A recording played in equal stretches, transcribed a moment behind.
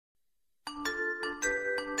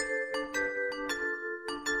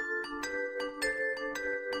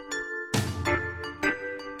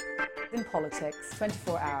in politics,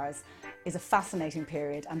 24 hours, is a fascinating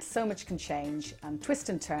period, and so much can change and twist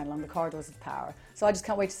and turn along the corridors of power. So I just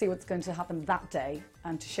can't wait to see what's going to happen that day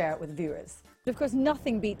and to share it with viewers. But of course,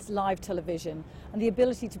 nothing beats live television and the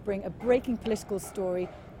ability to bring a breaking political story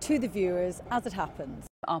to the viewers as it happens.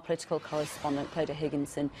 Our political correspondent, Clodagh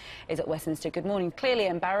Higginson, is at Westminster. Good morning. Clearly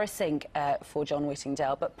embarrassing for John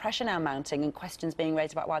Whittingdale, but pressure now mounting and questions being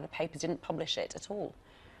raised about why the paper didn't publish it at all.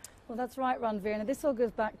 Well, that's right, Ranveer. Now, this all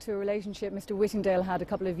goes back to a relationship Mr. Whittingdale had a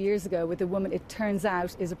couple of years ago with a woman it turns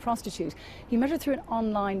out is a prostitute. He met her through an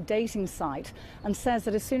online dating site and says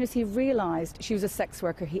that as soon as he realised she was a sex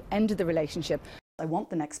worker, he ended the relationship. I want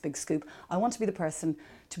the next big scoop. I want to be the person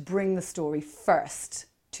to bring the story first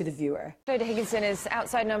to the viewer. Clodagh Higginson is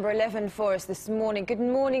outside number 11 for us this morning. Good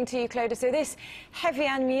morning to you, Clodagh. So this heavy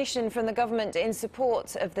ammunition from the government in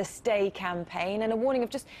support of the Stay campaign and a warning of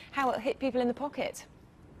just how it'll hit people in the pocket.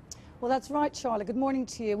 Well, that's right, Charlotte. Good morning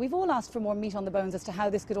to you. We've all asked for more meat on the bones as to how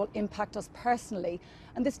this could all impact us personally.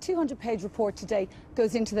 And this 200-page report today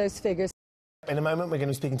goes into those figures. In a moment, we're going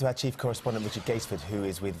to be speaking to our chief correspondent, Richard Gaisford, who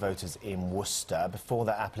is with voters in Worcester. Before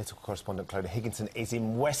that, our political correspondent, Clodagh Higginson, is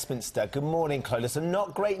in Westminster. Good morning, Clodagh. So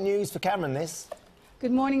not great news for Cameron, this.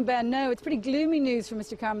 Good morning, Ben. No, it's pretty gloomy news for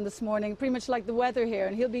Mr Cameron this morning, pretty much like the weather here,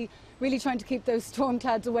 and he'll be really trying to keep those storm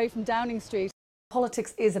clouds away from Downing Street.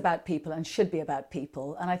 Politics is about people and should be about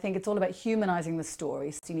people, and I think it's all about humanising the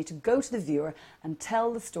story. So you need to go to the viewer and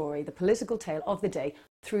tell the story, the political tale of the day,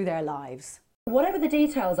 through their lives. Whatever the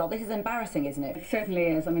details are, this is embarrassing, isn't it? It certainly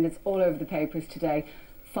is. I mean, it's all over the papers today.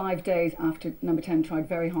 5 days after Number 10 tried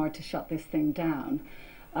very hard to shut this thing down.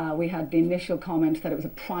 We had the initial comment that it was a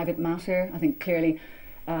private matter. I think clearly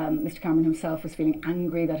Mr Cameron himself was feeling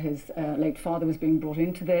angry that his late father was being brought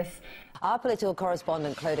into this. Our political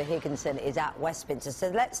correspondent, Clodagh Higginson, is at Westminster. So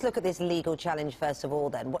let's look at this legal challenge first of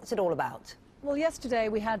all then. What's it all about? Well, yesterday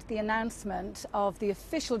we had the announcement of the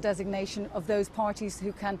official designation of those parties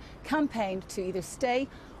who can campaign to either stay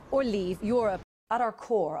or leave Europe. At our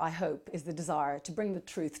core, I hope, is the desire to bring the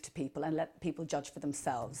truth to people and let people judge for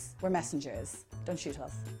themselves. We're messengers. Don't shoot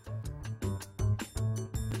us.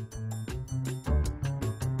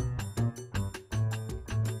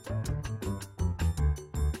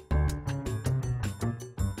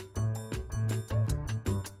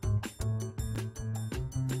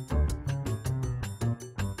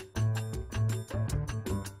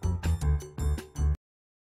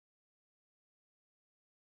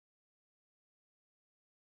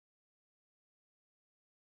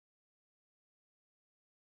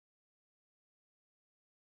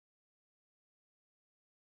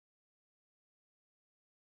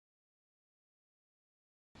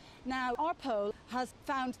 Now, our poll has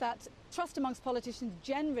found that trust amongst politicians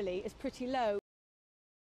generally is pretty low.